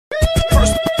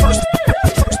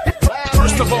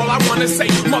to say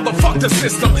motherfuck the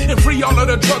system and free all of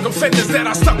the drug offenders that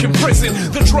are stuck in prison.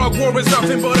 The drug war is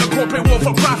nothing but a corporate war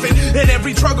for profit, and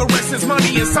every drug arrest is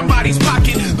money in somebody's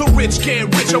pocket. The rich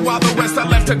get richer while the rest are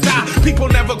left to die. People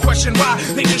never question why,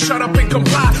 they just shut up and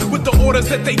comply with the orders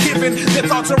that they given. Their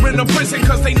thoughts are in a prison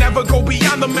cause they never go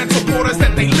beyond the mental borders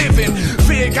that they live in.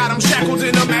 Fear got them shackled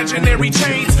in imaginary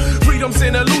chains. Freedom's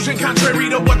an illusion contrary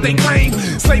to what they claim.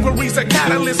 Slavery's a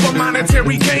catalyst for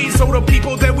monetary gain, so the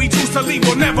people that we choose to leave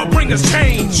will never bring us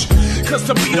change. Cause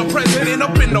to be the president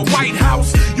up in the White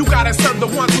House, you gotta serve the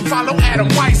ones who follow Adam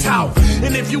White's house.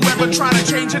 And if you ever try to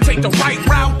change and take the right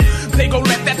route, they gon'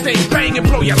 let that thing bang and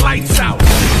blow your lights out.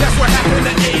 That's what happened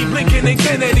to Abe Lincoln and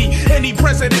Kennedy. Any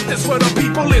president that's for the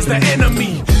people is the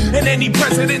enemy. And any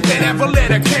president that ever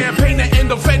led a campaign to end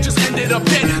the Fed just ended up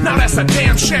dead. Now that's a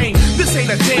damn shame. This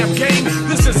ain't a damn game,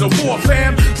 this is a war,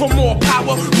 fam. For more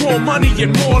power, more money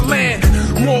and more land.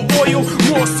 More oil,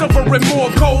 more silver and more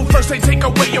gold. First they take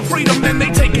away your freedom, then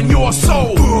they taking your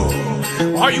soul.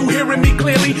 Are you hearing me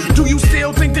clearly? Do you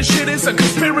still think this shit is a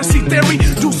conspiracy theory?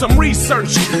 Do some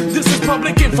research, this is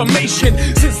public information.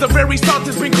 Since the very start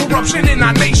there's been corruption in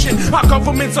our nation. Our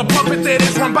government's a puppet that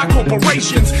is run by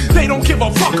corporations. They don't give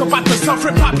a fuck about the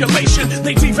suffering population.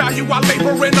 They devalue our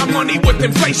labor and our money with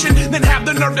inflation, then have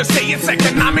the nerve to say it's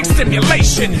economic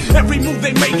stimulation. Every move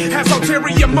they make has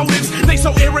ulterior motives. They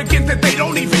so arrogant that they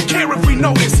don't even care if we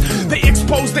notice. They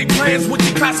expose their plans with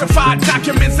declassified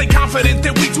documents. They confident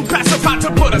that we too pacified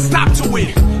to put a stop to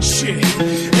it. Shit,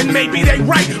 and maybe they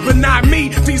right, but not me.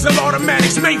 Diesel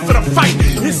automatics made for the fight.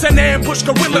 It's an ambush,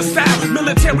 guerrilla style,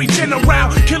 military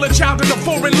general. Kill a child in a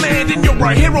foreign land and you're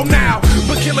a hero now.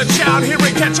 But kill a child here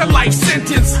and catch a life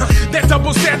sentence. That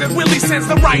double standard really sends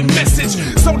the right message.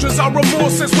 Soldiers are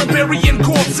remorseless when burying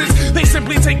corpses. They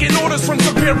simply taking orders from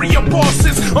superior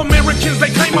bosses. Americans, they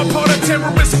claim a part of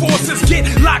terrorist forces. Get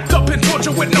locked up and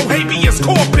tortured with no habeas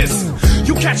corpus.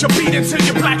 You catch a beat until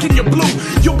you're black and you're blue.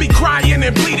 You'll be crying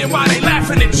and bleeding while they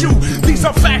laughing at you. These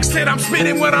are facts that I'm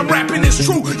spitting, what I'm rapping is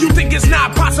true. You think it's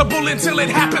not possible until it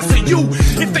happens to you.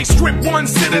 If they strip one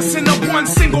citizen of one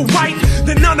single right,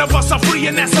 then none of us are free,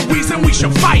 and that's the reason we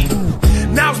should fight.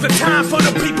 Now's the time for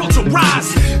the people to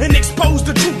rise and expose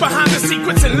the truth behind the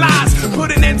secrets and lies.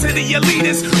 Put an end to the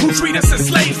elitists who treat us as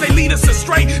slaves. They lead us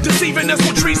astray, deceiving us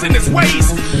with treasonous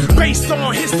ways. Based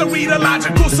on history, the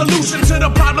logical solution to the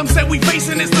problems that we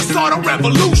facing is the start of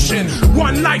revolution.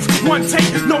 One life, one take,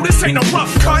 no this ain't a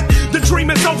rough cut. The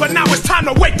dream is over, now it's time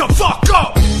to wake the fuck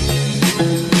up.